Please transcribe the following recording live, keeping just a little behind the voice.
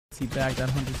he bagged that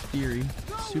Hunter's Fury.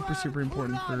 Super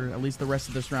important for at least the rest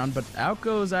of this round. But out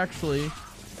goes actually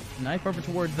knife over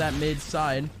towards that mid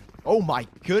side. Oh my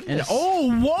goodness. And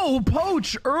oh, whoa,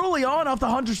 Poach early on off the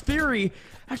Hunter's Fury.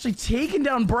 Actually taking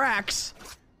down Brax.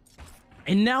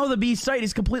 And now the B site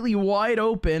is completely wide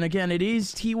open. Again, it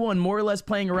is T1 more or less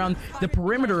playing around the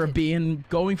perimeter of B and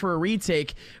going for a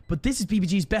retake. But this is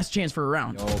BBG's best chance for a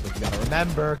round. Oh, but you gotta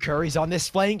remember, Curry's on this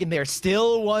flank, and there's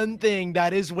still one thing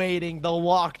that is waiting, the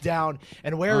lockdown.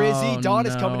 And where is he? Dawn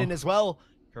is coming in as well.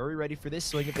 Curry ready for this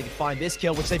swing if they can find this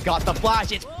kill, which they've got the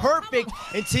flash. It's perfect,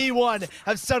 and T1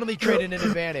 have suddenly created an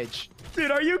advantage.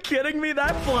 Dude, are you kidding me?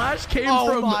 That flash came from...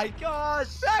 Oh my gosh.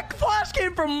 That flash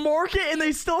came from Market, and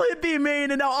they still hit B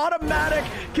main, and now Automatic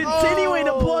continuing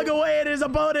to plug away at his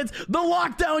opponents. The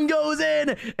lockdown goes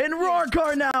in, and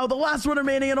Roarcar now, the last one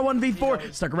remaining in a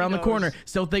 1v4. Stuck around the corner,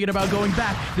 still thinking about going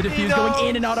back. The defuse going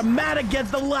in, and Automatic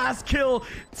gets the last kill.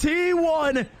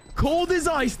 T1... cold as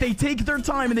ice, they take their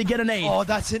time and they get an 8. Oh,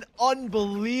 that's an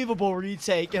unbelievable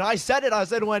retake. And I said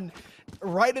when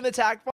right in the attack